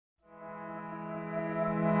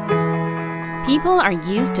People are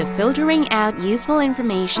used to filtering out useful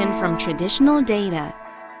information from traditional data.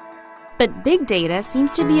 But big data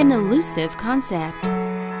seems to be an elusive concept.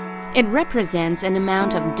 It represents an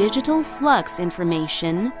amount of digital flux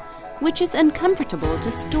information which is uncomfortable to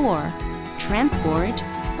store, transport,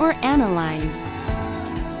 or analyze.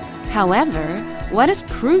 However, what is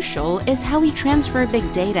crucial is how we transfer big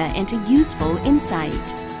data into useful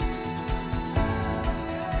insight.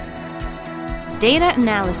 Data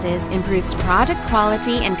analysis improves product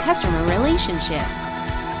quality and customer relationship.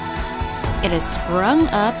 It has sprung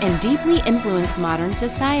up and deeply influenced modern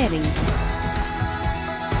society.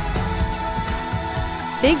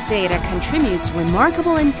 Big data contributes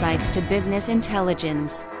remarkable insights to business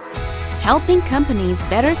intelligence, helping companies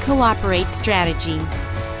better cooperate strategy.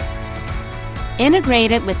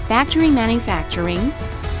 Integrated with factory manufacturing,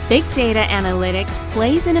 big data analytics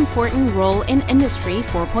plays an important role in Industry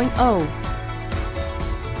 4.0.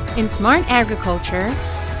 In smart agriculture,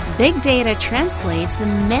 big data translates the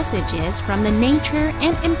messages from the nature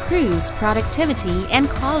and improves productivity and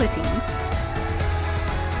quality.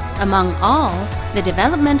 Among all, the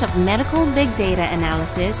development of medical big data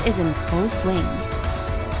analysis is in full swing.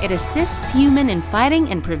 It assists humans in fighting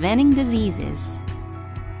and preventing diseases.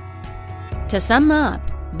 To sum up,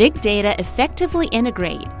 big data effectively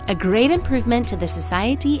integrate a great improvement to the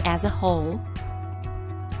society as a whole.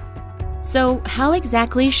 So, how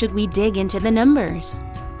exactly should we dig into the numbers?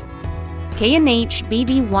 K&H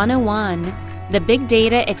BD-101, the Big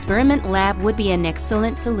Data Experiment Lab, would be an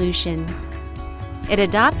excellent solution. It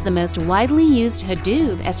adopts the most widely used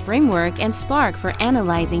Hadoop as framework and Spark for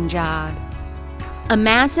analyzing job. A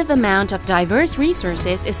massive amount of diverse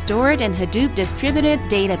resources is stored in Hadoop distributed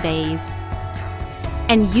database,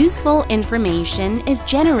 and useful information is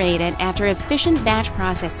generated after efficient batch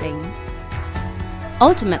processing.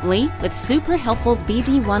 Ultimately, with super helpful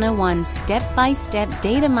BD-101 step-by-step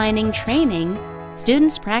data mining training,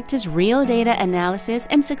 students practice real data analysis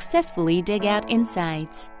and successfully dig out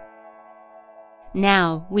insights.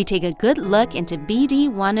 Now, we take a good look into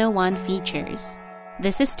BD-101 features.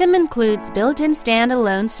 The system includes built-in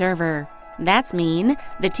standalone server. That's mean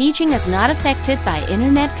the teaching is not affected by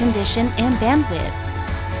internet condition and bandwidth.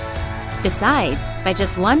 Besides, by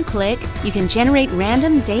just one click, you can generate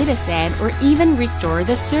random dataset or even restore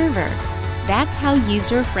the server. That's how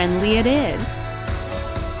user-friendly it is.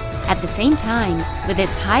 At the same time, with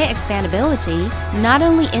its high expandability, not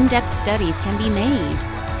only in-depth studies can be made,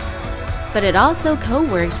 but it also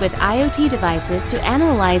co-works with IoT devices to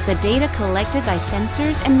analyze the data collected by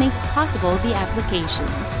sensors and makes possible the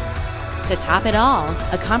applications. To top it all,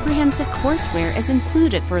 a comprehensive courseware is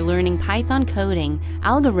included for learning Python coding,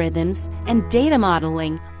 algorithms, and data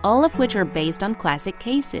modeling, all of which are based on classic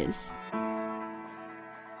cases.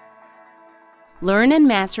 Learn and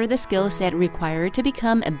master the skill set required to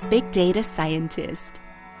become a big data scientist.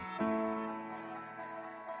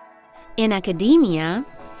 In academia,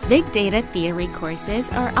 big data theory courses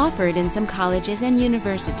are offered in some colleges and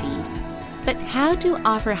universities. But how to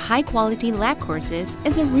offer high-quality lab courses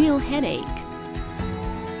is a real headache.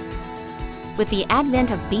 With the advent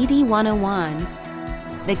of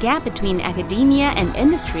BD-101, the gap between academia and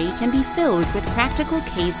industry can be filled with practical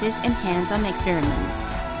cases and hands-on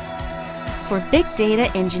experiments. For big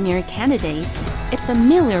data engineer candidates, it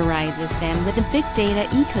familiarizes them with the big data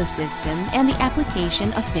ecosystem and the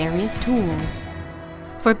application of various tools.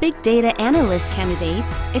 For big data analyst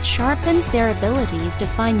candidates, it sharpens their abilities to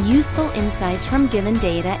find useful insights from given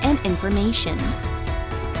data and information.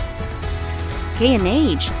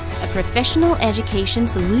 K&H, a professional education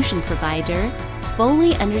solution provider,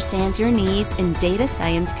 fully understands your needs in data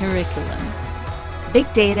science curriculum. Big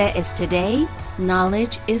data is today,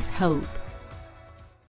 knowledge is hope.